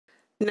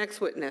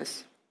Next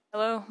witness.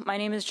 Hello, my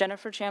name is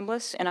Jennifer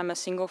Chambliss, and I'm a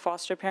single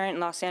foster parent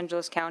in Los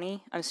Angeles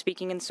County. I'm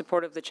speaking in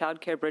support of the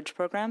Child Care Bridge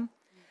program.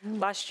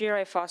 Last year,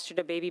 I fostered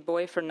a baby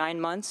boy for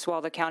 9 months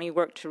while the county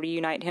worked to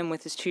reunite him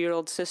with his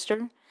 2-year-old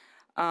sister.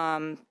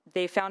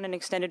 They found an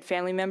extended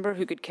family member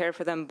who could care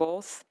for them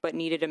both, but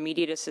needed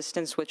immediate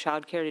assistance with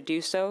childcare to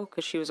do so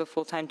because she was a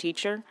full-time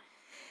teacher.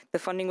 The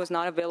funding was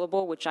not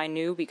available, which I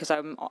knew because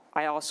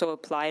I also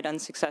applied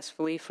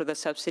unsuccessfully for the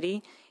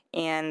subsidy,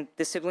 and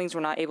the siblings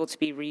were not able to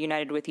be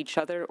reunited with each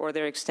other or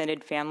their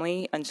extended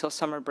family until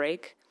summer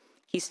break.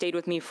 He stayed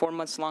with me 4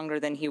 months longer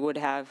than he would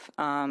have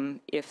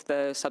if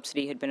the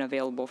subsidy had been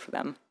available for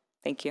them.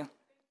 Thank you.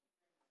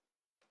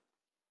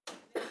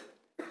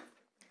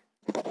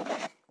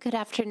 Good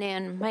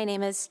afternoon. My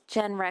name is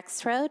Jen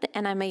Rexroad,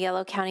 and I'm a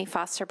Yellow County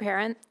foster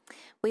parent.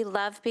 We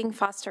love being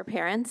foster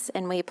parents,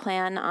 and we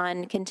plan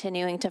on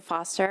continuing to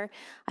foster.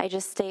 I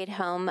just stayed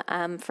home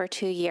for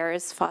 2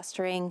 years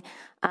fostering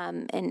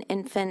an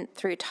infant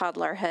through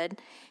toddlerhood,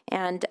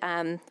 and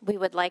we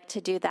would like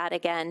to do that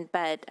again,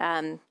 but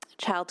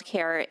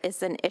childcare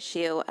is an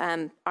issue.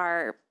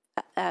 Our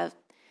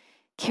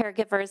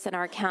caregivers in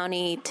our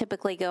county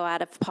typically go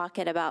out of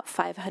pocket about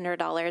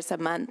 $500 a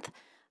month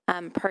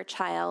per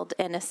child,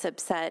 and a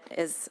subset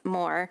is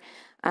more.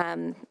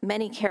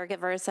 Many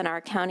caregivers in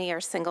our county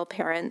are single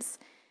parents,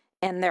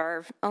 and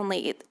they're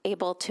only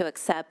able to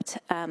accept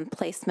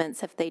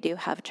placements if they do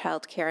have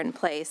child care in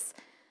place.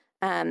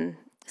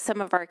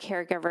 Some of our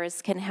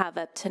caregivers can have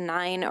up to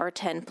 9 or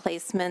 10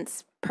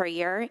 placements per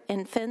year,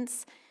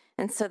 infants,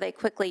 and so they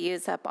quickly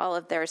use up all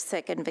of their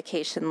sick and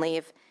vacation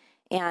leave.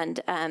 And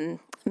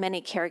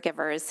many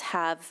caregivers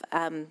have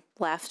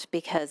left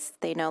because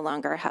they no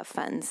longer have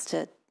funds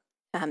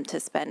to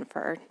spend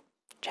for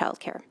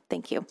childcare.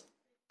 Thank you.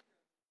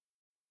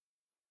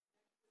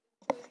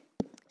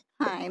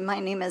 Hi, my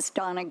name is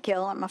Donna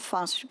Gill. I'm a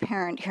foster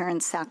parent here in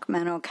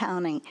Sacramento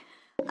County.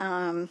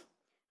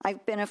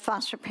 I've been a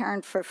foster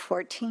parent for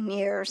 14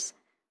 years.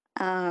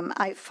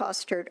 I've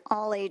fostered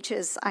all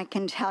ages. I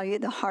can tell you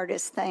the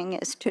hardest thing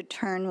is to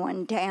turn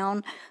one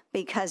down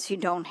because you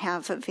don't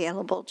have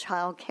available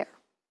childcare.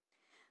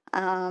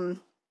 I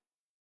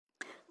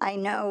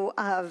know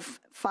of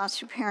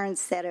foster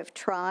parents that have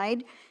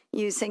tried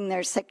using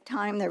their sick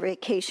time, their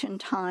vacation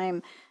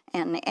time,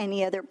 and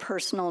any other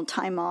personal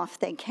time off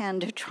they can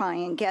to try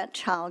and get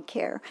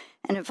childcare,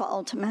 and have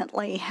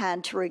ultimately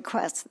had to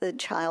request the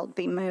child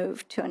be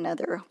moved to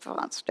another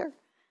foster.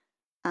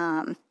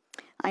 I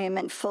am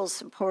in full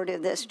support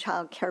of this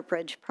Child Care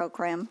Bridge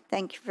program.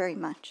 Thank you very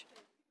much.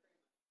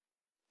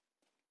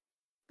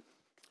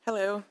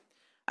 Hello.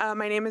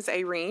 My name is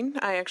Irene.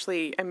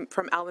 I'm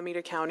from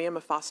Alameda County. I'm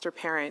a foster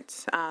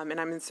parent, and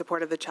I'm in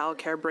support of the Child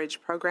Care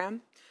Bridge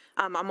program.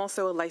 I'm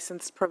also a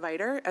licensed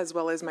provider, as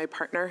well as my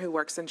partner who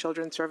works in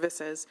children's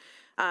services.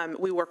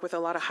 We work with a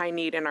lot of high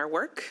need in our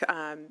work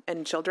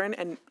and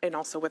children, and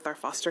also with our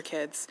foster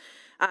kids.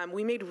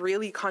 We made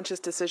really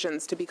conscious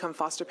decisions to become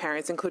foster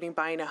parents, including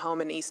buying a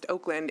home in East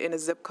Oakland in a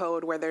zip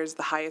code where there's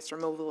the highest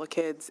removal of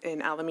kids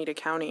in Alameda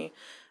County.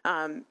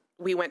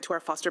 We went to our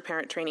foster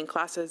parent training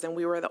classes, and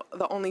we were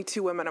the only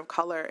 2 women of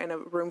color in a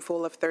room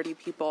full of 30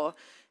 people.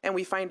 And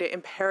we find it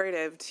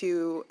imperative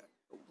to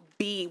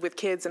be with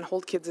kids and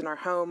hold kids in our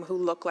home who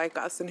look like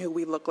us and who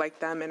we look like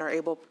them and are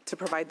able to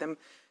provide them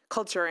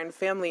culture and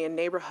family and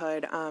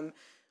neighborhood,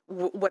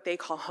 what they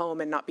call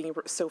home, and not being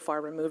so far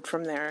removed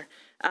from there.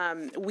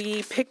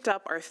 We picked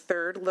up our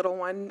 3rd little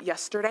one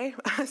yesterday,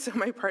 so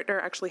my partner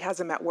actually has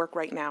him at work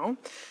right now.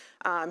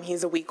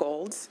 He's a week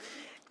old.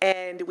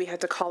 And we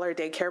had to call our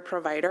daycare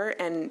provider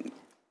and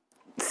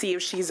see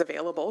if she's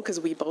available because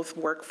we both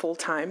work full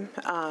time.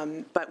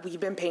 But we've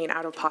been paying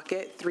out of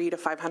pocket $300 to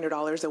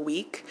 $500 a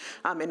week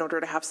in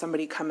order to have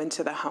somebody come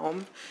into the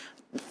home,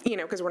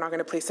 because we're not going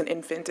to place an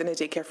infant in a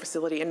daycare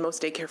facility, and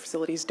most daycare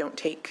facilities don't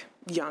take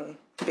young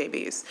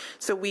babies.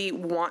 So we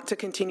want to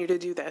continue to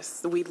do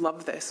this. We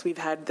love this.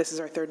 This is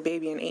our 3rd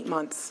baby in 8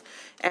 months.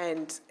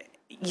 And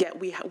yet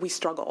we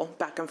struggle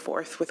back and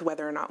forth with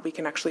whether or not we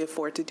can actually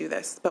afford to do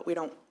this, but we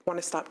don't want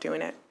to stop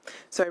doing it.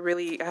 So I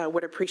really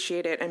would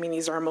appreciate it. I mean,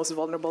 these are our most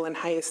vulnerable and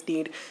highest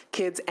need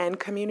kids and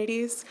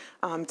communities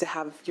to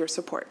have your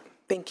support.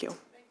 Thank you.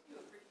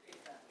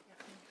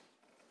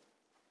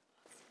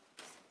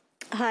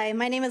 Hi,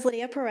 my name is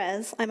Lydia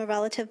Perez. I'm a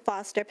relative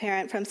foster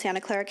parent from Santa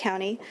Clara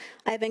County.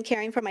 I've been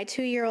caring for my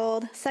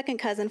 2-year-old second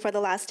cousin for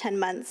the last 10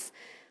 months.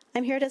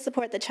 I'm here to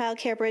support the Child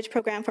Care Bridge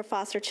program for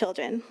foster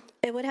children.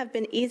 It would have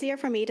been easier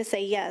for me to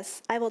say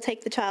yes, I will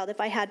take the child if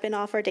I had been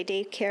offered a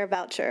daycare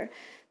voucher.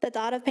 The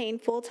thought of paying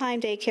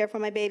full-time daycare for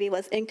my baby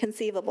was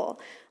inconceivable.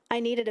 I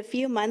needed a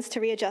few months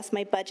to readjust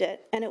my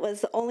budget, and it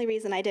was the only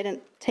reason I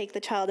didn't take the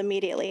child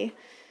immediately.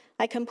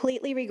 I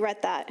completely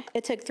regret that.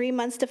 It took 3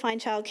 months to find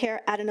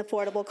childcare at an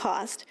affordable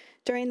cost.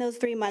 During those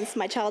 3 months,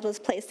 my child was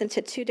placed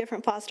into 2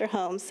 different foster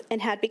homes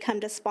and had become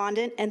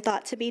despondent and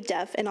thought to be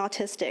deaf and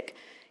autistic.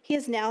 He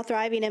is now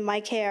thriving in my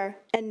care,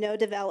 and no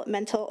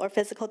developmental or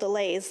physical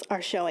delays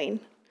are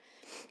showing.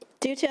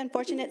 Due to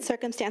unfortunate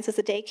circumstances,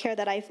 the daycare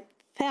that I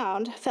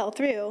fell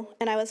through,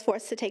 and I was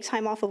forced to take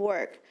time off of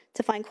work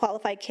to find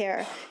qualified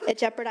care. It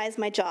jeopardized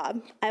my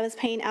job. I was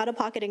paying out of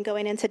pocket and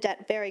going into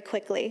debt very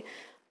quickly.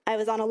 I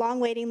was on a long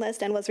waiting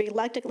list and was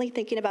reluctantly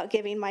thinking about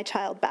giving my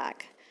child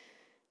back.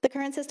 The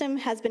current system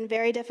has been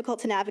very difficult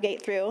to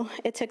navigate through.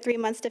 It took 3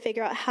 months to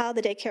figure out how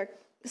the daycare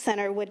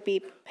center would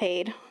be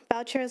paid.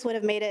 Vouchers would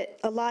have made it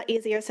a lot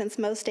easier since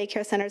most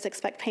daycare centers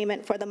expect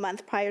payment for the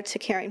month prior to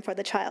caring for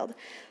the child.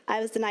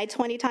 I was denied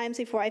 20 times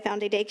before I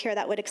found a daycare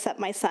that would accept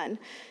my son.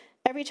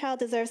 Every child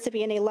deserves to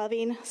be in a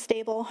loving,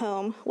 stable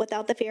home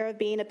without the fear of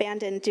being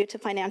abandoned due to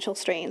financial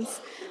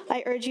strains.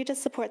 I urge you to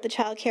support the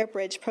Child Care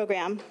Bridge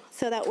program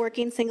so that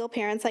working single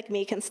parents like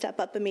me can step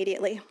up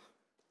immediately.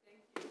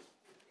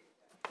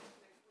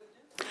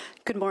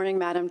 Good morning,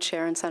 Madam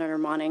Chair and Senator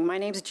Monning. My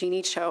name is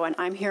Jeannie Cho, and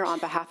I'm here on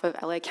behalf of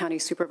LA County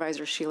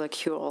Supervisor Sheila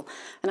Kuehl.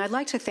 And I'd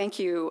like to thank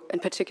you in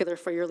particular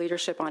for your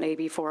leadership on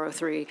AB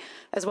 403,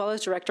 as well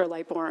as Director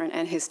Lightborn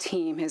and his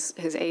team, his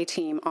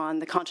A-team, on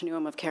the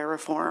continuum of care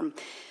reform.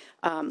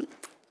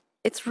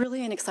 It's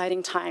really an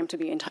exciting time to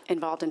be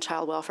involved in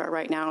child welfare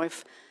right now.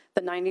 If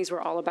the 90s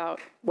were all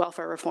about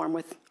welfare reform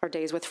with our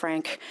days with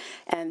Frank,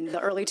 and the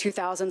early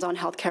 2000s on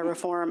healthcare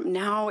reform,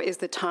 now is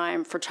the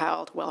time for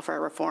child welfare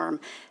reform.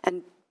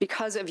 And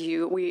because of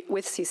you,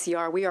 with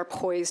CCR, we are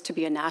poised to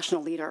be a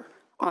national leader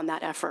on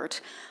that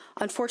effort.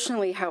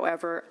 Unfortunately,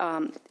 however,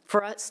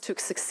 for us to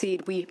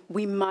succeed,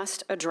 we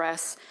must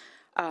address,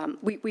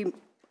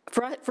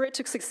 for it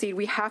to succeed,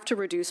 we have to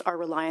reduce our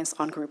reliance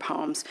on group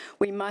homes.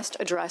 We must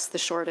address the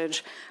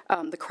shortage,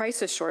 the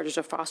crisis shortage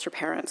of foster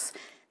parents.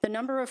 The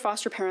number of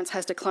foster parents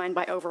has declined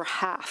by over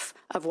half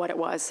of what it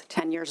was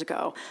 10 years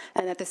ago.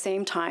 And at the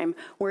same time,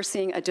 we're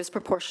seeing a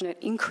disproportionate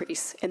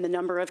increase in the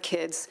number of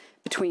kids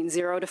between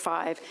 0 to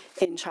 5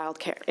 in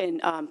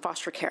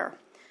foster care.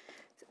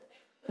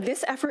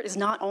 This effort is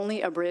not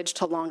only a bridge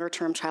to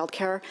longer-term child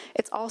care,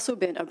 it's also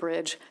been a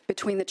bridge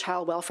between the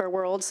child welfare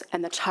worlds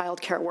and the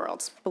child care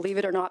worlds. Believe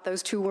it or not,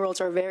 those two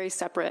worlds are very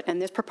separate, and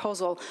this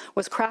proposal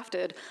was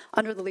crafted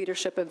under the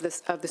leadership of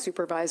the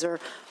supervisor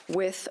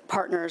with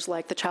partners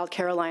like the Child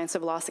Care Alliance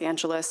of Los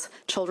Angeles,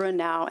 Children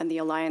Now, and the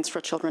Alliance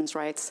for Children's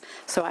Rights.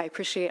 So I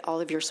appreciate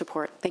all of your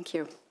support. Thank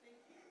you.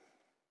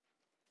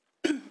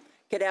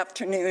 Good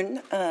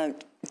afternoon.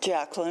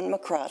 Jacqueline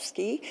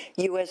McCroskey,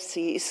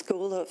 USC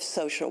School of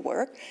Social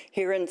Work,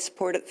 here in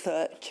support of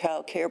the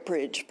Child Care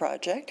Bridge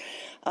project,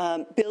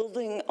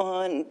 building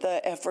on the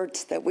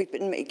efforts that we've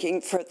been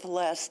making for the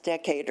last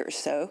decade or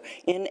so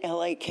in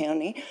LA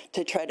County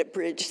to try to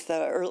bridge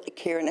the early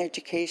care and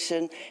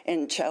education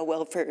and child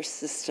welfare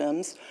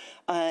systems,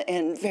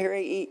 and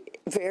very,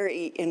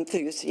 very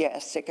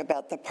enthusiastic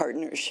about the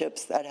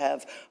partnerships that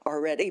have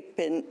already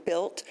been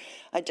built.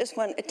 I just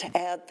wanted to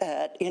add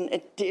that in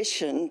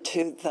addition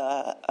to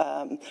the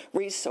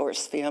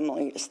resource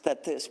families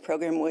that this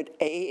program would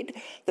aid,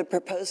 the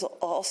proposal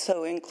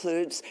also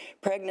includes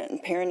pregnant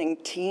and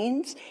parenting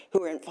teens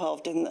who are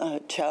involved in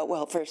the child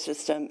welfare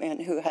system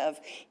and who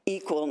have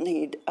equal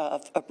need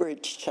of a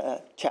bridge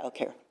to child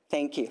care.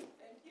 Thank you.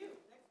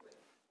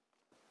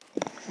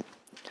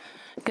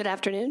 Good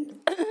afternoon.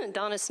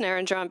 Donna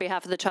Snaringer on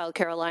behalf of the Child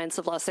Care Alliance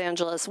of Los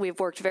Angeles. We've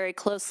worked very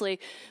closely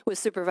with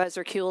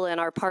Supervisor Kuehl and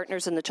our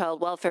partners in the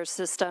child welfare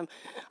system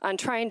on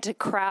trying to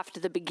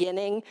craft the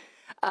beginning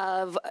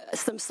of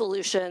some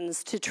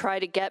solutions to try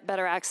to get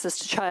better access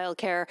to child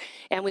care,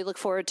 and we look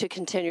forward to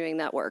continuing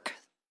that work.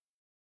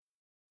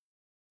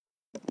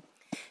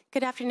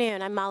 Good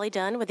afternoon. I'm Molly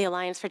Dunn with the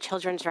Alliance for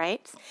Children's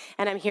Rights,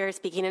 and I'm here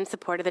speaking in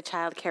support of the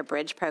Child Care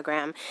Bridge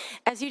program.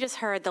 As you just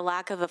heard, the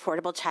lack of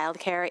affordable child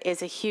care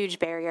is a huge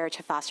barrier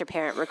to foster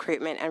parent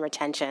recruitment and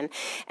retention.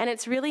 And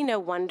it's really no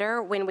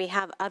wonder when we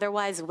have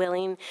otherwise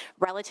willing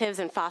relatives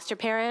and foster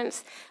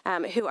parents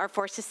who are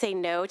forced to say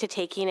no to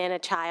taking in a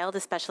child,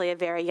 especially a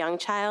very young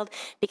child,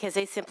 because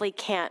they simply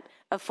can't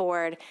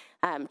afford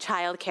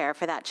child care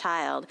for that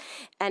child.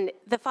 And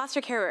the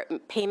foster care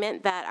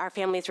payment that our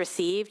families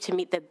receive to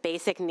meet the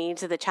basic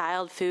needs of the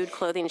child, food,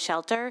 clothing,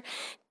 shelter,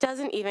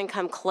 doesn't even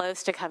come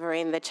close to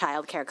covering the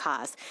child care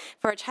costs.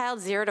 For a child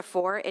 0 to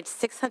 4, it's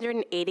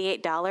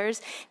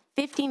 $688.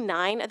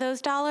 59 of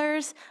those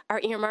dollars are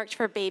earmarked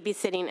for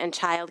babysitting and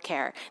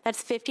childcare.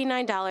 That's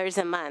 $59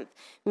 a month.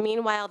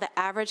 Meanwhile, the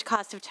average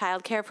cost of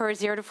childcare for a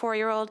 0 to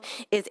 4-year-old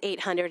is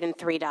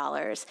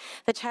 $803.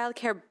 The Child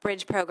Care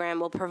Bridge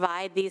program will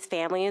provide these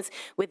families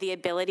with the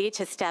ability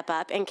to step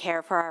up and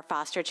care for our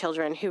foster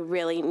children who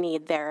really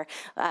need their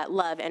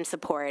love and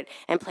support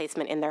and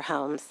placement in their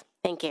homes.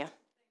 Thank you.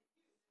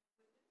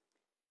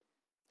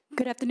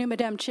 Good afternoon,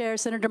 Madam Chair,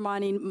 Senator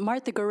Monning,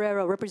 Martha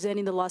Guerrero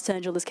representing the Los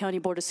Angeles County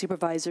Board of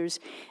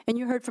Supervisors. And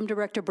you heard from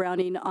Director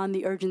Browning on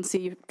the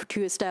urgency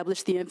to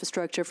establish the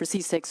infrastructure for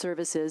C6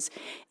 services.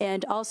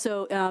 And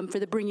also for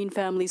the Bringing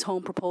Families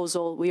Home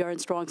proposal, we are in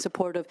strong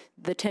support of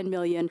the $10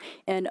 million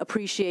and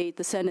appreciate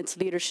the Senate's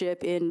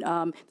leadership in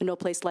the No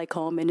Place Like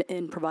Home and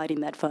in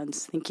providing that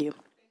funds. Thank you.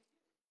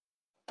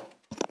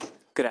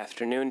 Good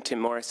afternoon, Tim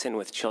Morrison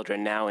with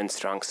Children Now in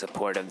strong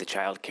support of the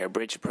Child Care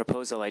Bridge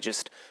proposal. I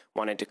just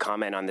wanted to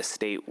comment on the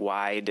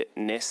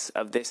statewide-ness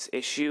of this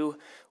issue.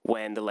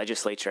 when the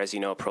legislature, as you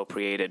know,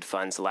 appropriated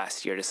funds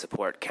last year to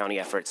support county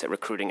efforts at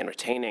recruiting and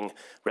retaining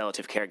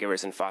relative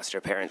caregivers and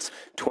foster parents,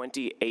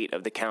 28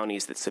 of the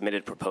counties that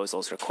submitted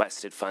proposals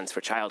requested funds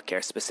for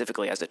childcare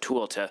specifically as a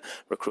tool to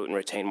recruit and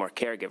retain more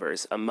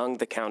caregivers. Among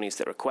the counties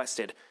that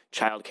requested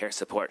childcare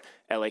support,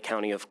 LA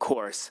County, of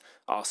course,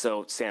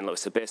 also San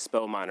Luis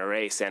Obispo,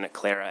 Monterey, Santa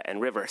Clara,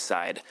 and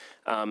Riverside.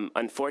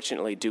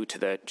 Unfortunately, due to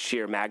the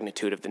sheer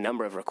magnitude of the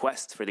number of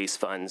requests for these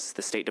funds,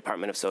 the State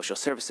Department of Social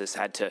Services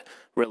had to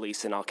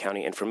release an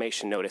all-county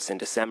information notice in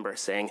December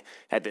saying,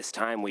 at this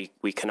time,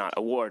 we cannot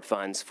award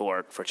funds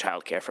for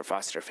childcare for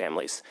foster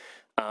families.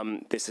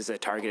 This is a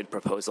targeted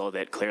proposal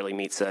that clearly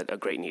meets a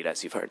great need,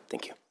 as you've heard.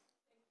 Thank you.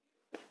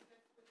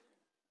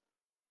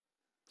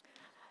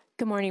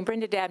 Good morning,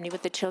 Brenda Dabney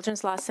with the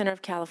Children's Law Center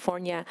of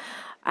California.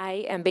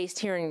 I am based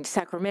here in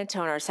Sacramento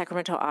in our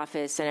Sacramento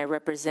office, and I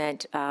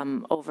represent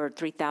over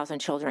 3,000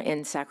 children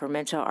in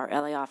Sacramento. Our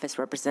LA office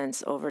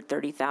represents over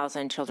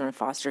 30,000 children in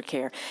foster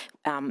care.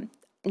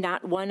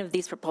 Not one of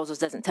these proposals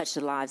doesn't touch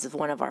the lives of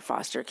one of our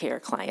foster care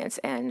clients,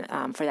 and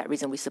for that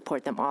reason we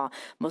support them all,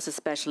 most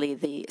especially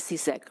the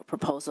CSEC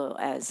proposal.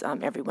 As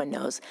everyone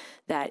knows,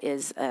 that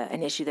is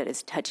an issue that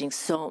is touching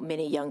so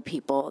many young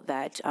people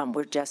that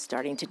we're just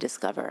starting to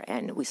discover,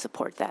 and we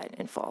support that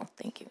in full.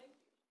 Thank you.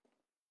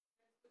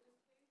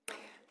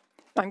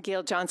 I'm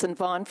Gail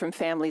Johnson-Vaughn from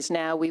Families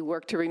Now. We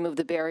work to remove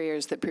the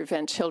barriers that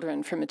prevent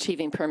children from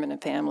achieving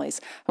permanent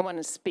families. I want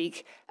to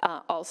speak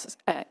also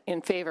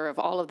in favor of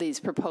all of these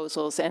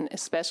proposals, and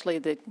especially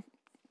the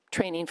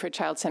training for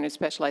child-centered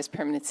specialized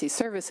permanency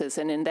services.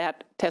 And in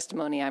that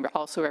testimony, I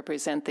also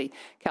represent the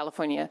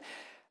California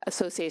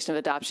Association of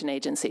Adoption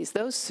Agencies.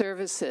 Those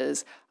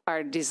services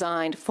are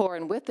designed for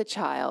and with the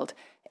child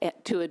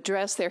to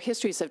address their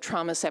histories of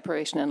trauma,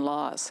 separation, and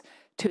loss,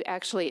 to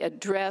actually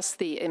address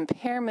the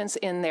impairments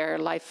in their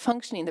life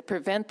functioning that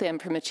prevent them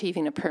from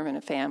achieving a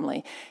permanent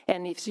family.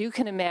 And if you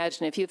can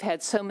imagine, if you've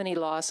had so many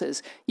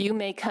losses, you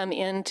may come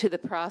into the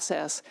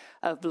process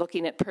of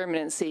looking at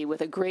permanency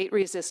with a great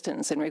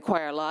resistance and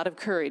require a lot of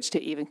courage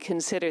to even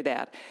consider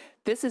that.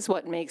 This is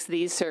what makes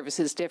these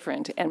services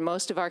different, and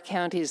most of our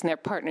counties and their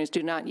partners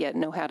do not yet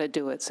know how to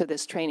do it. So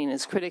this training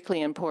is critically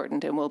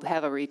important, and will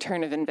have a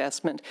return of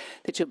investment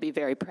that you'll be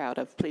very proud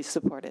of. Please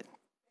support it.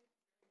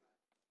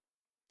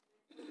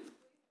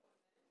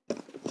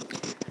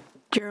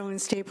 Geraldine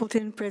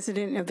Stapleton,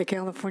 President of the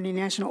California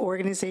National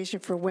Organization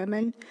for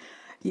Women.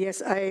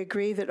 Yes, I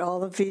agree that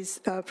all of these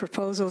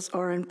proposals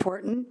are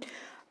important,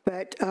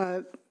 but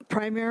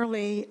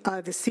primarily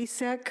the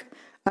CSEC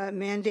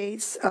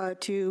mandates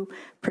to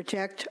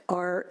protect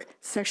our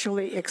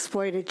sexually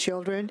exploited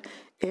children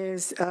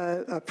is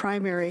a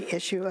primary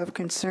issue of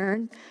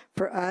concern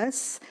for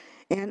us.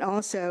 And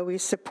also we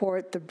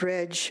support the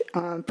bridge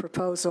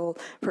proposal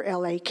for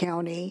LA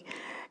County,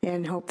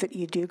 and hope that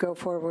you do go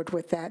forward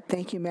with that.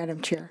 Thank you,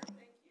 Madam Chair.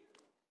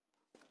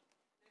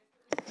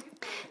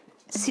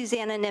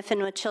 Susanna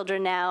Niffen with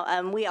Children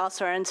Now. We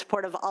also are in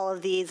support of all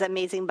of these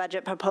amazing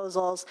budget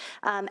proposals.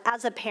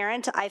 As a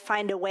parent, I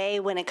find a way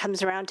when it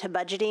comes around to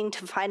budgeting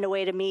to find a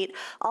way to meet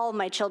all of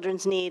my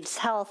children's needs: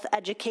 health,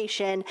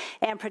 education,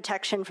 and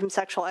protection from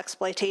sexual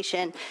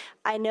exploitation.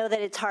 I know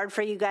that it's hard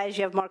for you guys.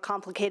 You have more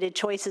complicated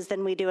choices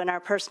than we do in our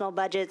personal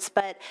budgets,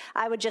 but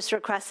I would just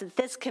request that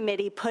this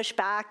committee push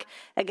back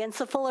against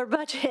the fuller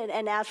budget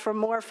and ask for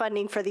more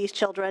funding for these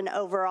children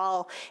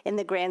overall in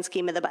the grand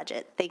scheme of the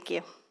budget. Thank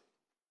you.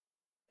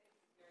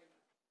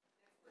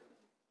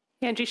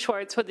 Angie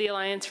Schwartz with the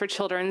Alliance for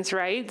Children's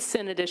Rights.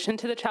 In addition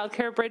to the Child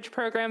Care Bridge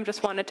program,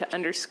 just wanted to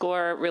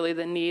underscore really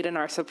the need and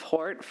our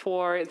support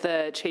for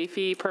the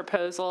Chafee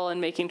proposal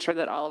and making sure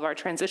that all of our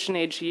transition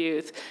age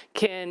youth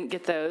can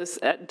get those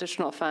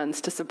additional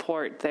funds to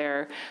support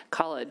their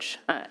college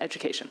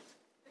education.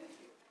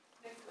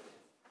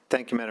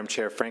 Thank you, Madam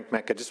Chair. Frank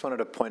Mecca. Just wanted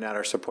to point out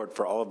our support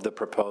for all of the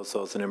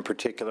proposals, and in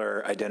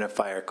particular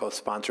identify our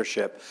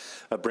co-sponsorship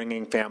of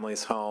bringing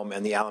families home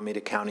and the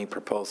Alameda County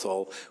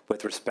proposal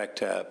with respect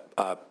to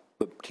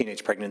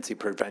teenage pregnancy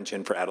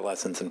prevention for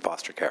adolescents in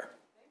foster care.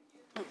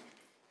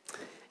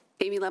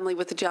 Amy Lemley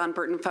with the John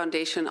Burton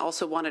Foundation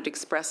also wanted to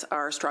express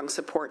our strong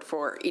support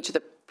for each of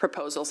the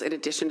proposals in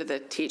addition to the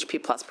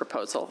THP Plus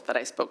proposal that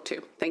I spoke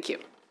to. Thank you.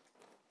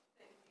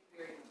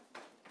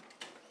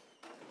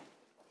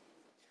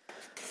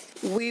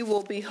 We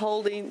will be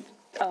holding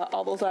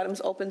all those items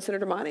open.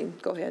 Senator Monning,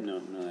 go ahead. No,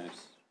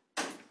 that's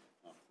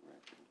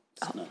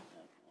off the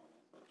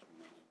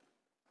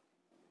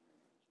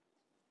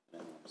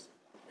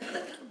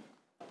record.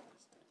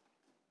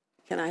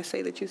 Can I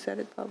say that you said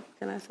it, Bob?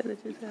 Can I say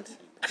that you said it?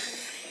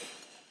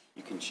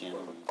 You can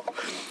channel me.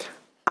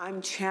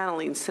 I'm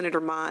channeling Senator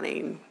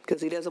Monning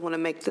because he doesn't want to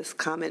make this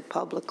comment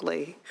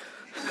publicly.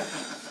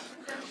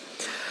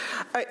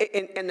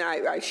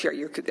 I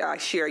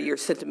share your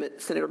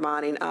sentiment, Senator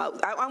Monning.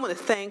 I want to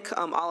thank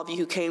all of you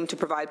who came to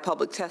provide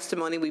public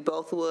testimony. We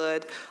both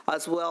would,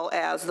 as well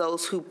as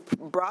those who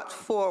brought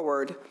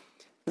forward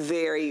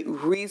very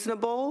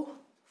reasonable,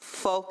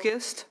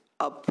 focused,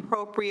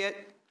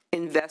 appropriate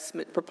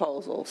investment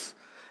proposals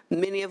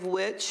many of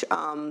which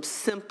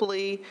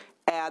simply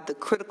add the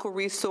critical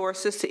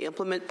resources to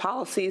implement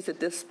policies that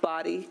this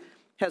body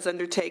has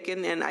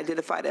undertaken and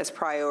identified as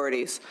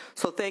priorities.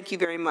 So thank you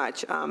very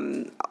much.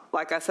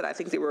 Like I said, I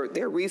think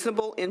they're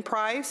reasonable in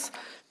price,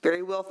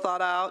 very well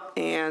thought out,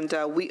 and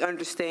we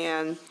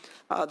understand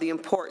the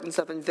importance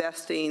of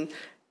investing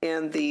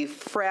in the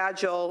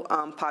fragile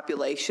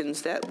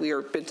populations that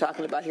we've been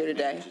talking about here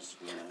today.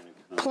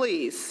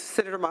 Please,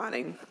 Senator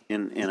Monning.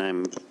 And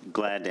I'm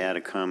glad to add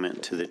a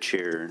comment to the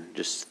chair,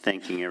 just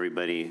thanking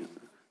everybody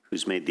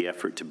who's made the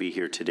effort to be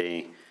here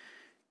today.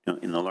 You know,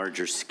 in the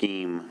larger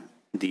scheme,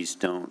 these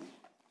don't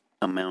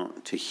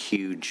amount to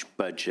huge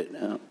budget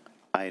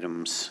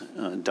items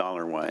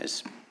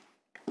dollar-wise,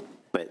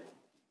 but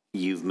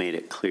you've made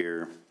it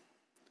clear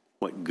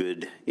what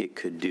good it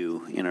could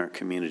do in our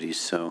communities.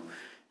 So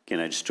again,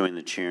 I just join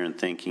the chair in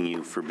thanking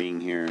you for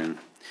being here, and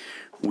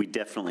we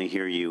definitely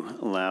hear you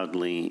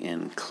loudly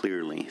and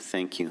clearly.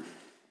 Thank you.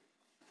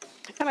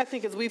 And I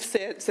think, as we've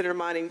said, Senator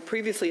Monning,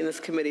 previously in this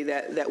committee,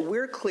 that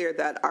we're clear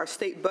that our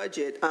state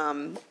budget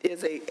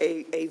is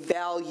a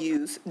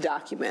values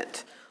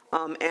document.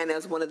 And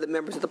as one of the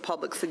members of the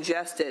public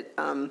suggested,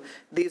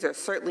 these are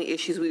certainly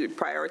issues we would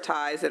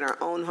prioritize in our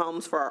own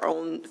homes for our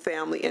own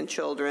family and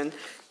children.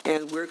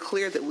 And we're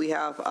clear that we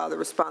have the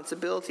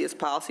responsibility as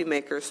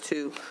policymakers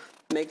to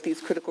make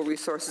these critical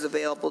resources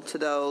available to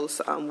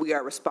those we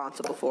are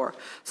responsible for.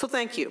 So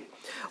thank you.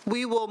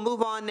 We will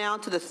move on now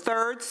to the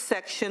third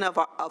section of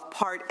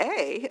Part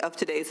A of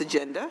today's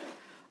agenda.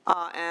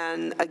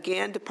 And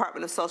again,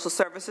 Department of Social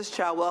Services,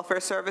 Child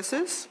Welfare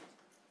Services.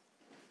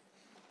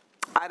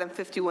 Item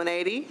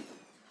 5180.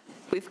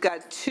 We've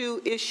got two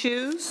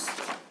issues.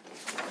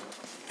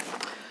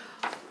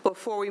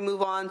 Before we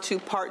move on to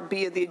Part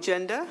B of the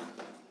agenda,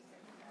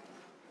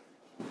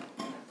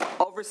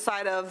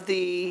 oversight of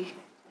the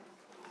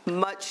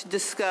much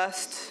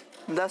discussed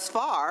thus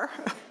far,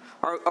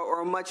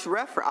 or much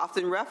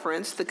often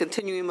referenced, the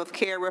Continuum of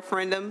Care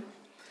referendum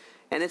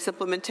and its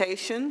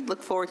implementation.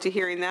 Look forward to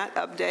hearing that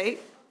update.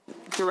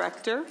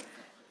 Director.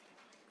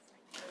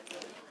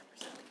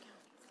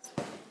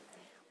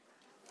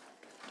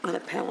 On a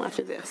panel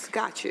after this.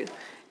 Got you.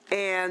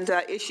 And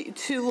issue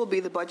 2 will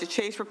be the budget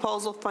change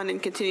proposal, funding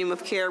Continuum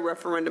of Care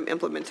referendum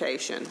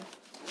implementation.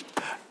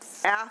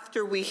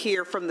 After we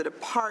hear from the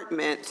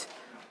department,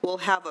 we'll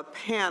have a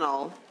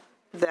panel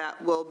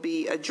that will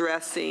be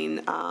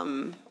addressing,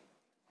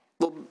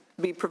 will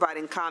be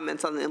providing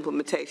comments on the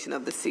implementation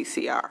of the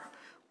CCR.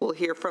 We'll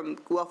hear from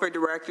Welfare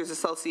Directors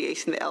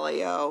Association, the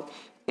LAO,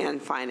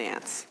 and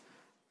Finance.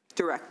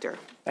 Director.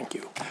 Thank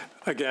you.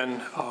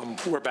 Again,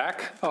 we're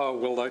back.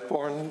 Will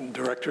Lightbourne,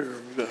 Director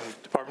of the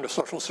Department of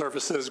Social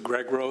Services,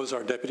 Greg Rose,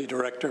 our Deputy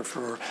Director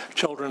for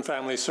Children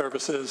Family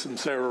Services, and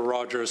Sarah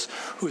Rogers,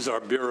 who's our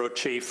Bureau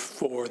Chief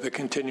for the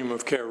Continuum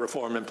of Care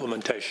Reform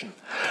implementation.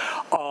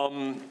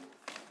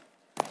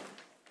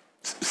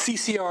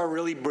 CCR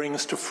really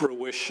brings to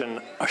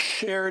fruition a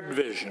shared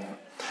vision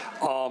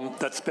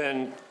that's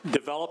been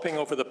developing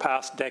over the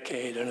past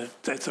decade, and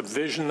it's a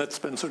vision that's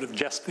been sort of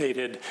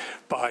gestated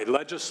by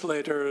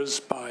legislators,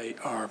 by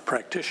our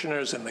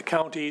practitioners in the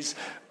counties,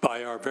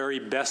 by our very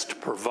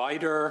best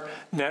provider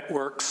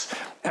networks,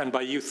 and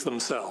by youth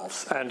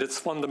themselves. And it's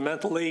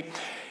fundamentally,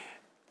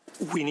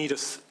 we need an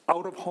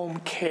out-of-home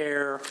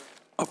care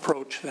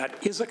approach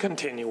that is a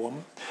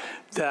continuum,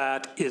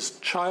 that is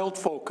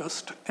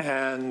child-focused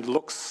and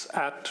looks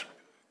at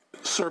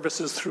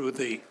services through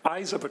the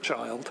eyes of a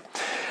child,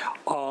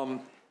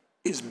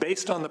 is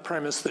based on the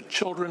premise that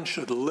children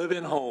should live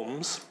in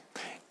homes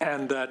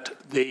and that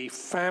the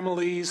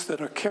families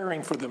that are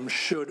caring for them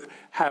should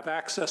have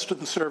access to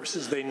the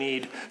services they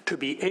need to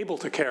be able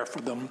to care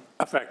for them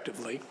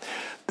effectively,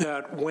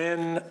 that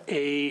when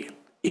an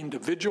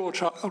individual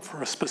child,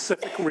 for a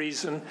specific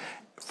reason,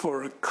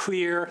 for a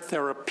clear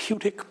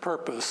therapeutic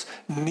purpose,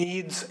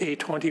 needs a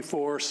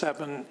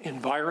 24/7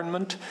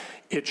 environment,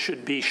 it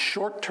should be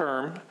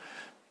short-term,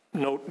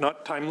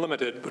 not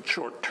time-limited, but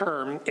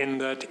short-term, in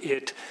that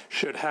it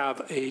should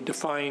have a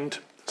defined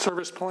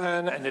service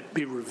plan and it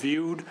be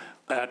reviewed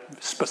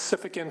at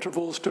specific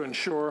intervals to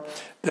ensure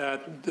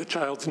that the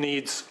child's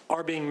needs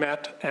are being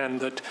met and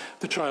that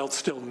the child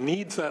still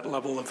needs that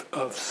level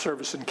of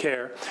service and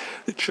care.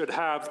 It should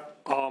have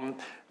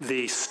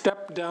the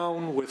step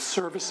down with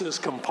services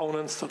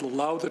components that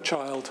allow the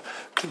child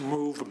to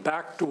move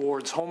back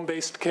towards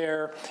home-based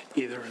care,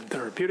 either in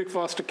therapeutic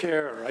foster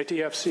care or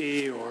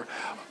ITFC or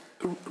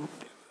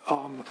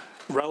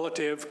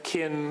relative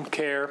kin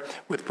care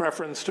with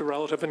preference to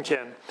relative and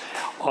kin,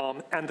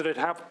 and that it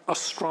have a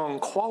strong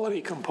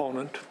quality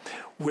component,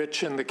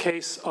 which in the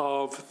case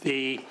of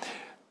the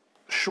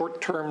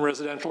short-term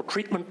residential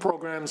treatment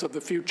programs of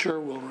the future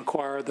will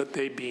require that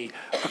they be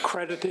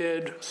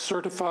accredited,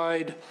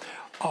 certified,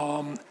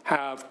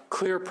 have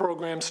clear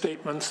program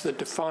statements that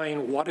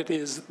define what it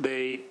is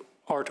they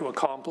are to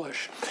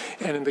accomplish.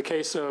 And in the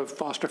case of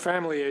foster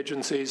family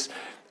agencies,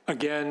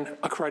 again,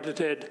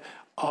 accredited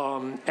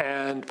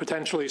and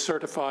potentially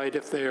certified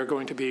if they are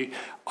going to be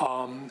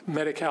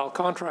Medi-Cal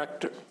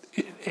contract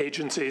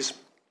agencies.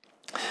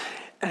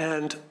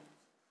 and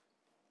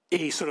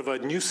a sort of a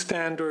new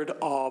standard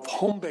of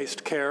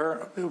home-based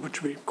care,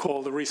 which we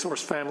call the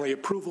Resource Family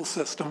Approval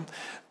System,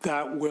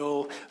 that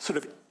will sort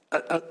of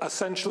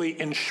essentially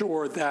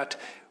ensure that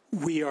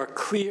we are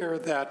clear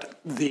that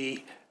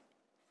the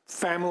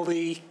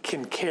family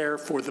can care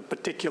for the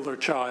particular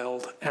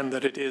child and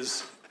that it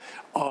is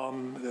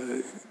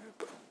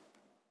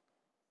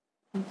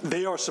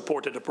they are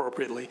supported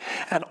appropriately,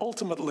 and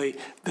ultimately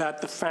that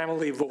the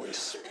family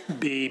voice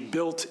be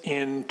built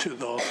into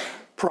the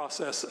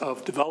process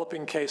of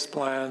developing case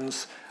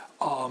plans,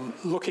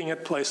 looking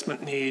at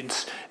placement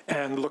needs,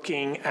 and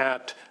looking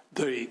at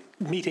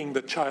meeting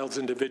the child's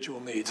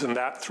individual needs, and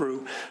that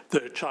through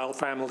the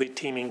child-family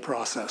teaming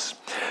process.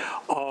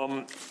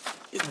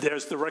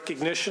 There's the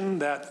recognition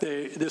that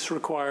this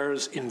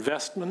requires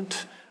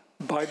investment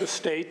by the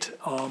state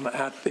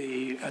at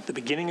the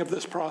beginning of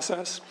this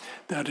process,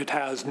 that it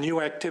has new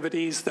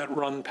activities that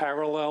run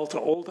parallel to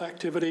old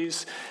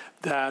activities,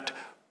 that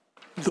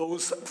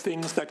those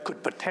things that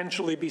could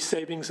potentially be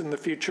savings in the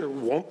future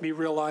won't be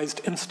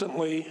realized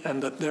instantly,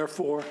 and that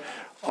therefore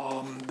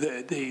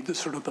the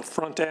sort of the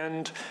front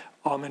end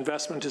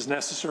investment is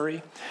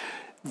necessary.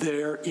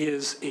 There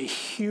is a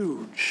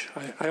huge,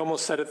 I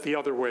almost said it the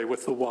other way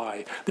with the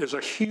why, there's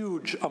a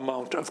huge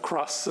amount of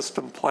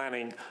cross-system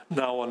planning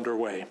now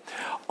underway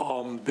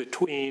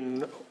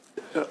between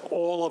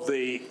all of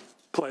the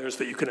players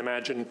that you can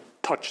imagine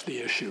touch the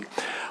issue.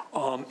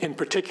 In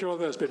particular,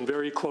 there's been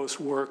very close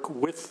work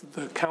with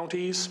the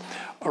counties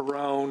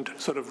around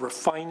sort of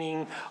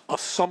refining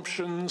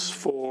assumptions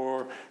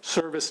for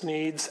service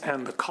needs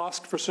and the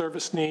cost for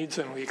service needs,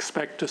 and we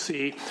expect to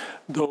see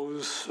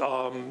those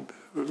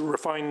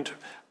refined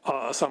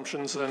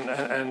assumptions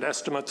and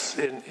estimates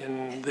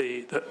in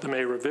the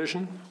May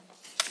revision.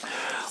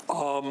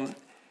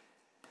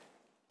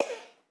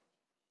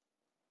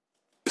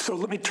 So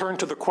let me turn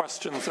to the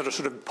questions that are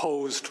sort of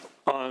posed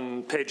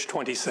on page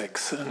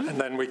 26, and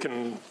then we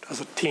can, as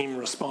a team,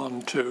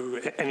 respond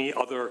to any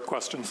other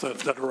questions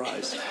that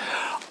arise.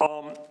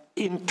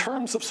 In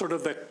terms of sort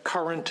of the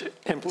current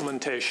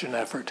implementation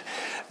effort,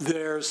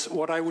 there's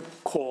what I would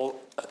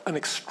call an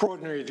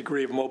extraordinary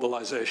degree of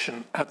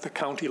mobilization at the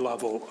county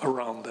level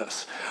around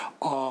this,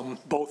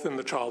 both in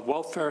the child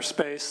welfare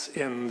space,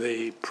 in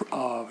the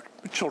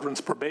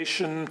children's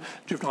probation,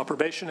 juvenile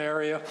probation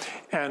area,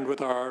 and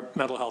with our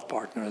mental health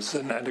partners,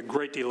 and a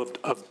great deal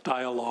of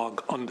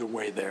dialogue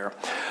underway there.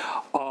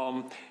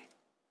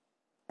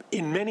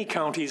 In many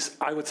counties,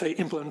 I would say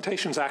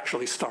implementation's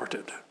actually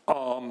started.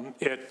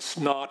 It's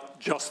not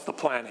just the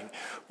planning.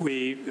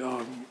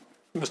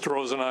 Mr.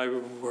 Rose and I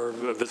were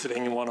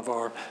visiting one of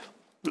our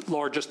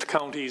largest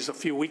counties a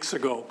few weeks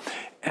ago,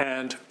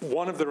 and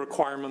one of the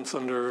requirements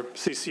under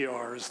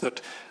CCR is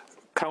that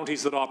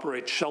counties that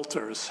operate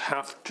shelters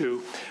have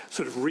to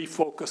sort of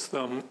refocus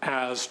them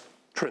as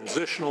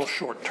transitional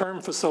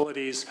short-term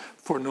facilities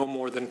for no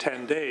more than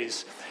 10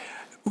 days.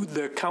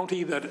 The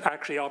county that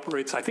actually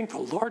operates, I think, the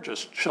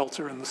largest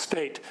shelter in the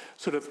state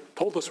sort of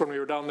told us when we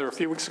were down there a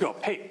few weeks ago,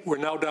 hey, we're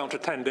now down to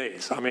 10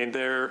 days. I mean,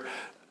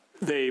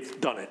 they've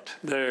done it.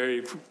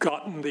 They've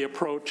gotten the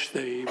approach,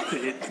 the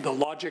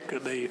logic,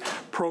 the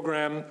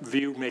program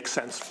view makes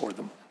sense for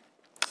them.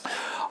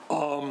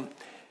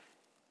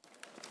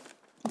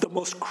 The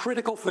most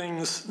critical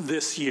things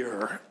this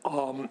year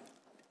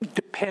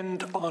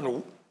depend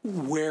on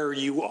where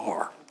you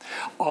are.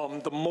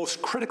 The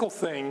most critical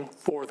thing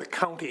for the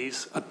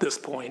counties at this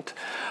point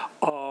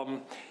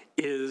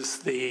is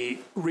the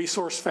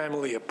resource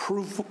family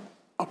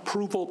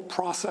approval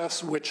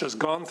process, which has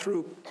gone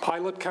through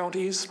pilot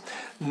counties,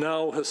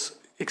 now has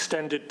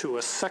extended to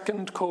a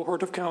second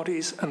cohort of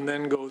counties, and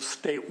then goes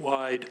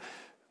statewide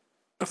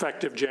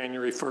effective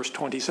January 1st,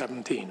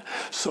 2017.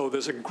 So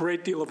there's a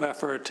great deal of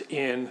effort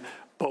in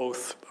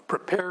both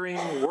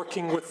preparing,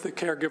 working with the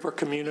caregiver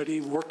community,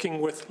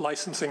 working with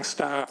licensing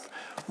staff,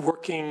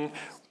 working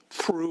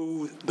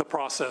through the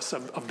process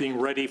of being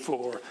ready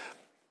for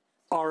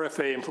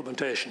RFA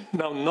implementation.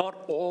 Now, not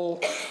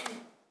all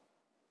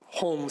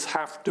homes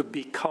have to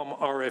become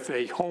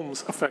RFA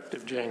homes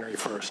effective January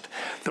 1st.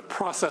 The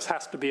process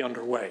has to be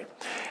underway.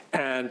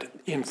 And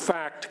in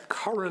fact,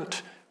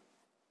 current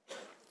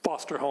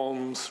foster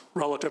homes,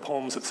 relative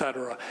homes, et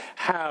cetera,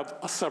 have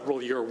a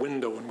several-year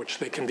window in which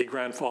they can be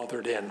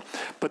grandfathered in.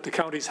 But the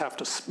counties have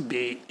to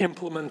be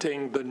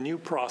implementing the new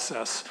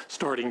process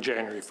starting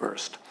January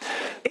 1st.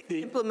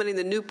 Implementing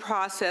the new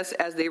process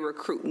as they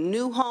recruit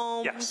new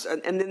homes? Yes.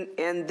 And then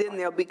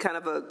there'll be kind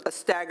of a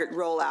staggered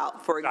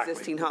rollout for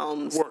existing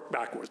homes? Work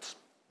backwards.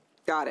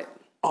 Got it.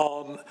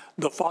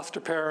 The foster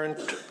parent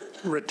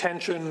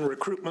retention,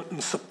 recruitment,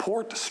 and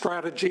support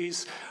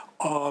strategies,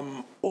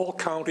 all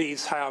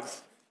counties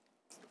have,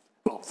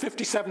 well,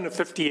 57 to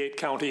 58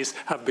 counties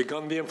have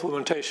begun the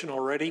implementation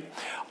already.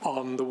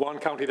 The one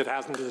county that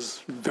hasn't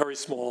is very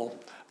small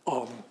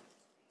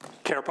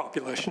care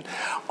population.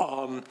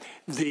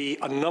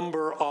 A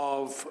number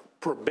of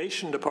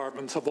probation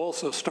departments have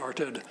also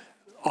started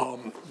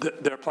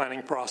their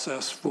planning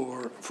process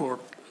for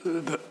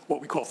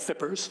what we call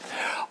FIPPers.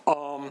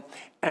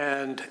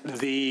 And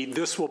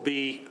this will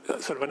be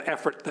sort of an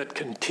effort that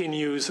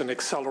continues and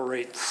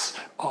accelerates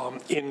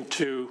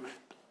into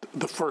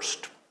the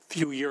first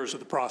few years of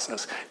the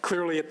process.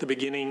 Clearly at the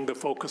beginning, the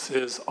focus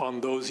is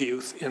on those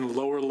youth in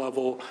lower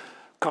level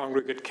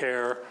congregate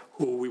care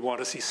who we want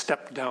to see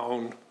step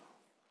down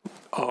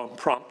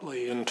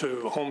promptly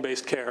into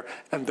home-based care,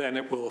 and then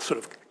it will sort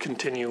of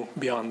continue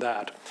beyond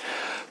that.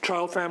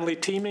 Child-family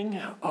teaming,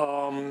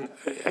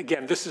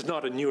 again, this is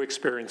not a new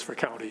experience for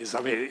counties.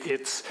 I mean,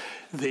 it's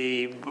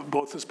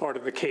both as part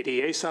of the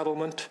KDA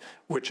settlement,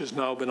 which has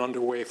now been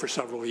underway for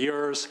several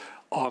years,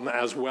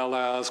 as well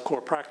as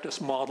core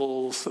practice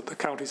models that the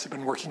counties have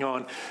been working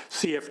on.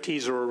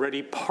 CFTs are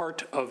already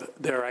part of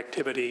their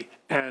activity,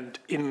 and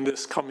in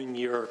this coming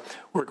year,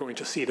 we're going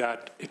to see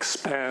that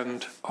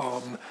expand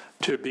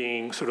to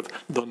being sort of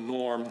the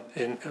norm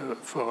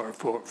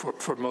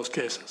for most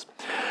cases.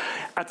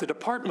 At the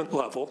department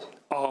level,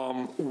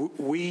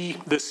 we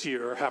this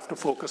year have to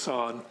focus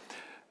on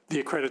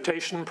the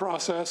accreditation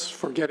process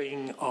for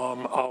getting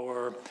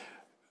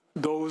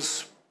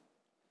those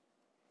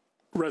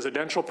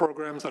residential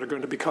programs that are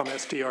going to become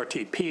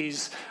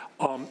SDRTPs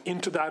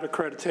into that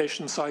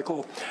accreditation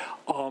cycle.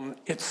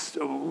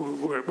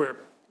 We're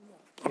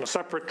on a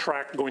separate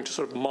track going to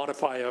sort of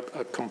modify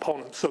a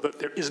component so that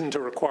there isn't a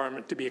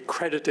requirement to be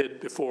accredited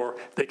before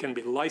they can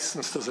be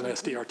licensed as an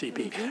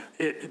SDRTP.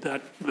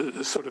 That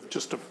is sort of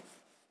just a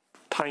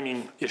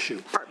timing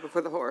issue. Cart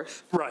before the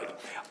horse. Right.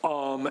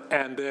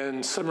 And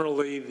then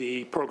similarly,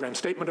 the program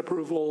statement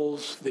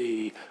approvals,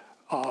 the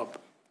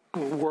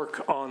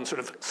work on sort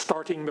of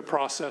starting the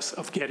process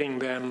of getting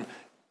them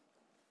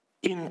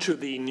into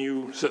the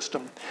new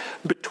system.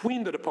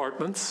 Between the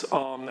departments,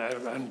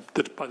 and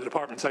by the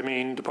departments I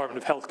mean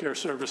Department of Healthcare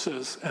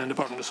Services and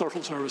Department of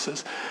Social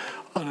Services,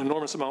 an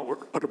enormous amount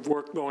of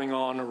work going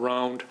on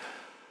around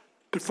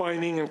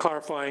defining and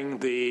clarifying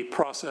the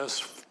process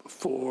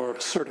for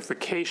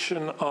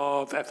certification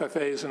of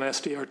FFAs and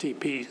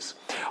SDRTPs,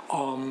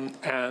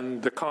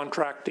 and the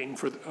contracting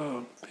for,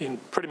 in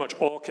pretty much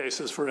all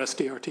cases for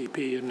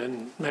SDRTP and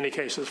in many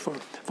cases for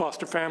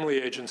foster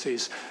family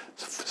agencies,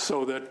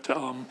 so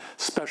that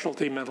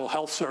specialty mental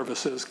health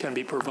services can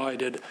be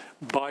provided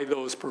by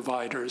those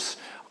providers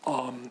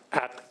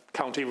at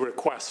county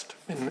request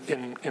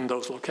in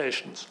those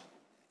locations.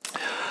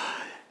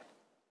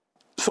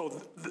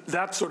 So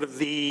that's sort of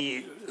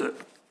the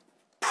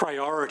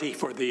priority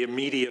for the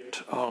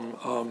immediate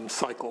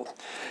cycle.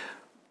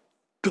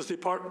 Does the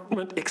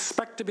department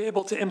expect to be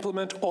able to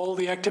implement all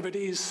the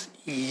activities?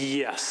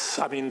 Yes.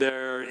 I mean,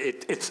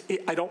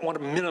 I don't want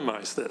to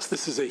minimize this.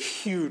 This is a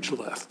huge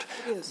lift.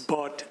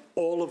 But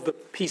all of the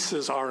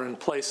pieces are in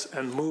place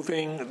and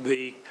moving.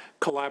 The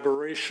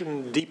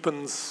collaboration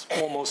deepens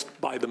almost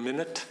by the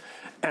minute.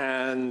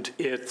 And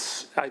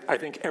I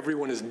think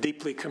everyone is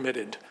deeply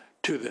committed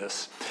to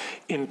this.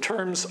 In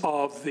terms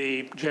of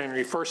the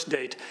January 1st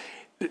date,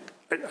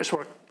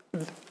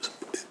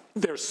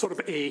 there's sort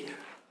of a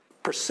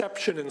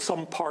perception in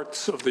some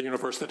parts of the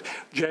universe that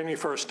January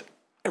 1st,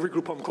 every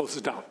group home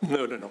closes down.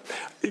 No.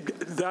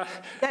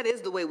 That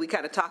is the way we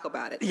kind of talk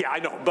about it. Yeah, I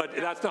know, but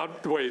that's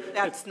not the way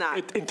it's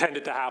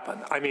intended to happen.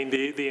 I mean,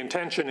 the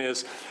intention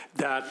is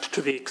that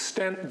to the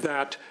extent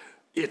that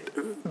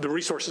the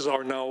resources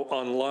are now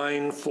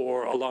online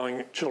for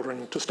allowing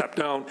children to step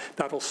down,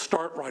 that'll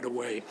start right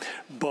away.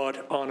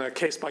 But on a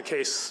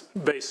case-by-case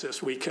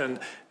basis, we can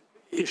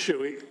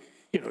issue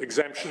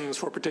exemptions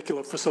for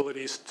particular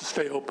facilities to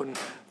stay open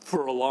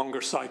for a longer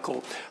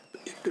cycle,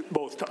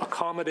 both to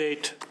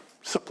accommodate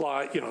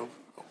supply,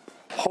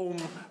 home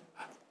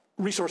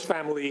resource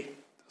family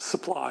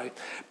supply,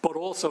 but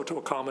also to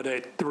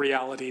accommodate the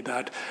reality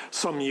that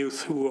some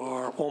youth who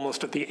are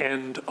almost at the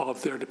end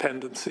of their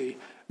dependency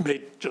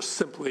may just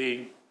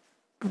simply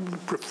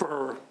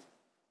prefer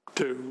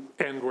to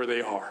end where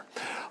they are.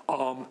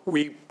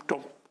 We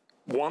don't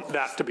want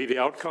that to be the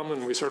outcome,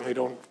 and we certainly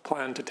don't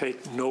plan to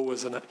take no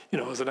as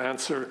an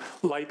answer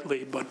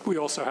lightly, but we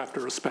also have to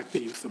respect the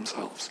youth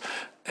themselves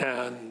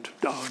and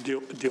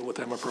deal with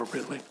them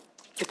appropriately.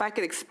 If I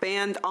could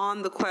expand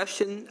on the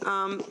question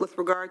with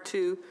regard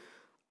to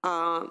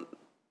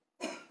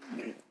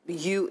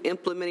you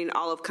implementing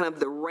all of kind of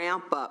the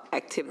ramp-up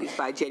activities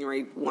by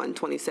January 1,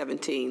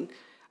 2017,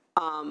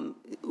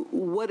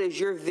 what is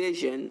your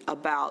vision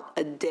about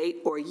a date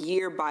or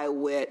year by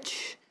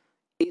which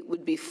it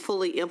would be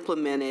fully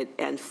implemented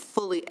and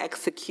fully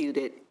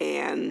executed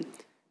and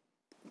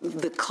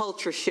the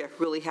culture shift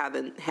really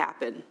haven't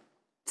happened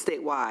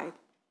statewide?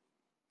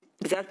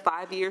 Is that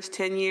 5 years,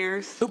 10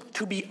 years?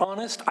 To be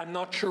honest, I'm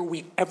not sure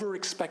we ever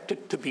expect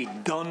it to be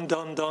done.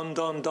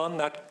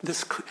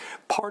 This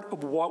part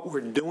of what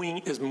we're doing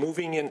is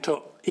moving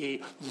into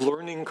a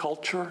learning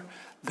culture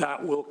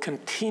that will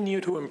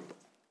continue to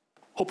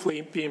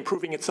hopefully be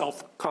improving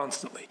itself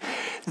constantly.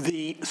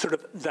 The sort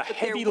of the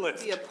heavy lift.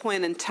 There will be a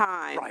point in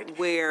time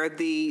where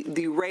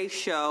the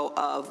ratio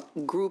of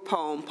group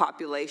home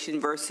population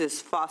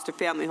versus foster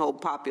family home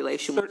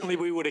population. Certainly,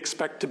 we would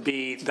expect to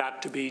be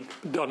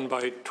done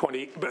by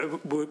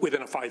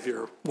within a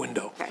 5-year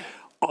window. Okay.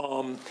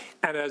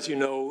 And as you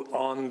know,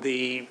 on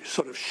the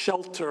sort of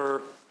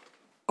shelter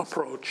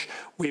approach,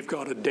 we've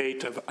got a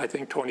date of, I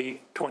think,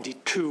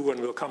 2022, and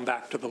we'll come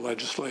back to the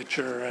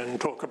legislature and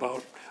talk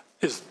about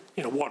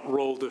what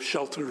role the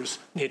shelters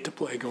need to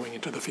play going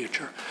into the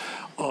future.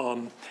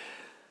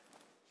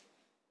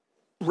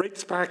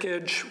 Rates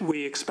package,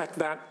 we expect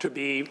that to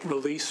be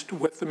released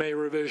with the May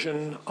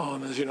revision.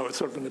 As you know, it's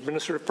sort of an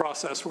administrative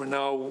process. We're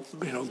now,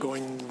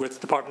 going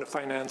with Department of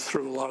Finance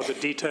through a lot of the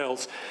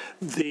details.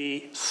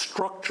 The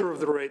structure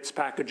of the rates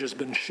package has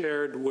been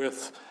shared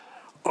with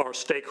our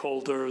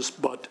stakeholders,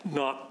 but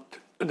not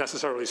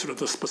necessarily sort of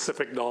the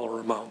specific dollar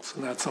amounts.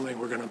 And that's something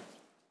we're going to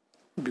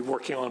be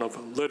working on over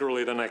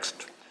literally the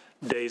next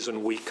days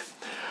and week.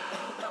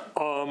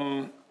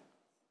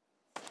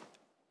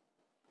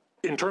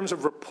 In terms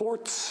of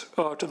reports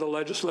to the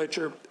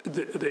legislature,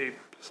 the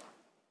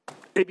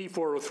AB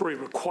 403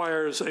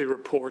 requires a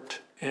report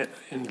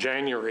in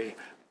January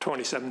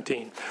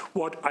 2017.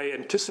 What I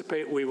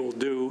anticipate we will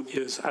do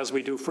is, as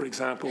we do, for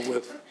example,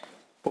 with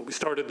what we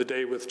started the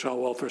day with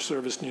Child Welfare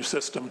Service new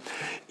system,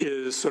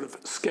 is sort of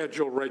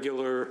schedule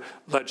regular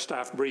ledge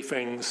staff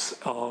briefings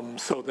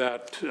so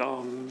that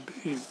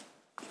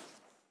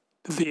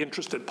the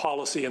interested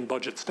policy and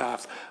budget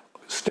staff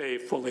stay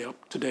fully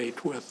up to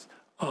date with,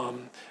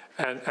 and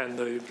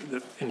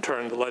in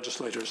turn the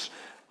legislators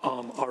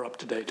are up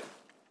to date.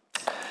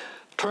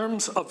 In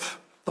terms of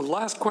the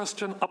last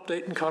question,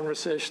 update and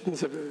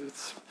conversations,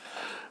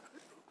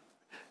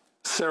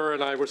 Sarah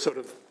and I were sort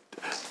of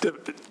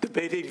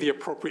debating the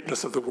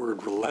appropriateness of the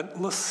word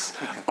relentless,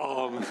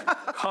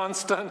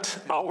 constant,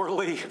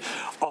 hourly.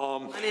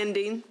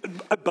 Unending.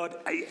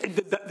 But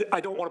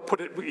I don't want to put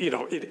it,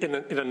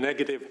 in a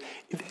negative.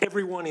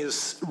 Everyone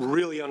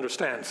really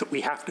understands that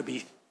we have to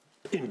be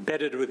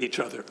embedded with each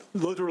other,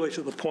 literally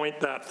to the point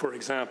that, for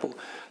example,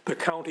 the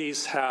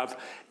counties have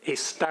a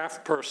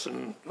staff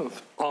person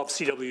of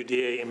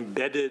CWDA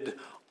embedded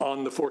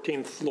on the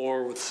 14th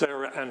floor with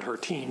Sarah and her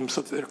team,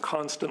 so they're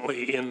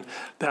constantly in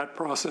that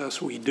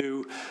process. We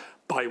do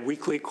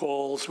bi-weekly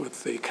calls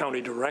with the county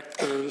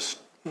directors,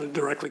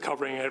 directly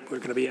covering it. We're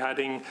going to be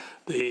adding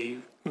the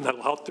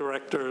mental health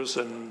directors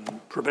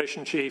and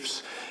probation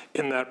chiefs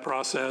in that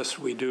process.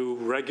 We do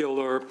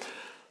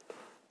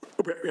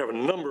we have a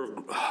number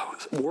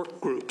of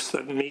work groups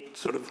that meet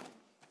sort of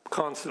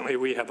constantly.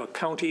 We have a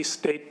county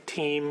state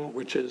team,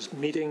 which is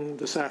meeting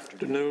this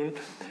afternoon,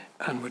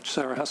 and which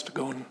Sarah has to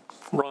go and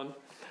run.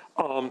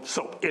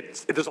 So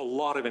there's a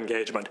lot of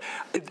engagement.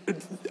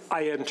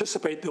 I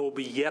anticipate there will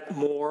be yet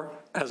more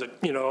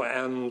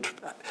and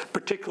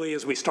particularly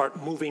as we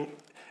start moving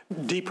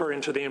deeper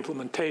into the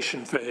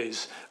implementation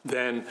phase,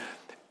 then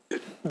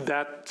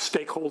that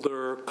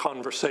stakeholder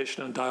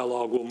conversation and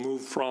dialogue will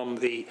move from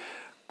the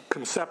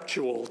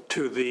conceptual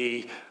to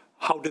the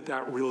how did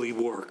that really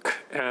work,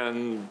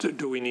 and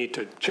do we need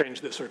to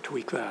change this or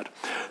tweak that?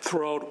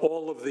 Throughout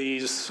all of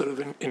these sort of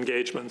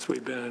engagements,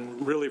 we've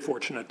been really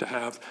fortunate to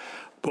have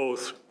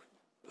both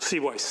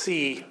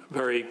CYC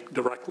very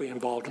directly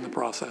involved in the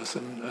process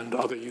and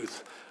other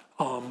youth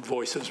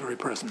voices very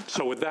present.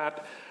 So with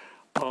that,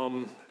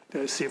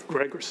 see if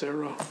Greg or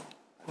Sarah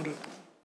want to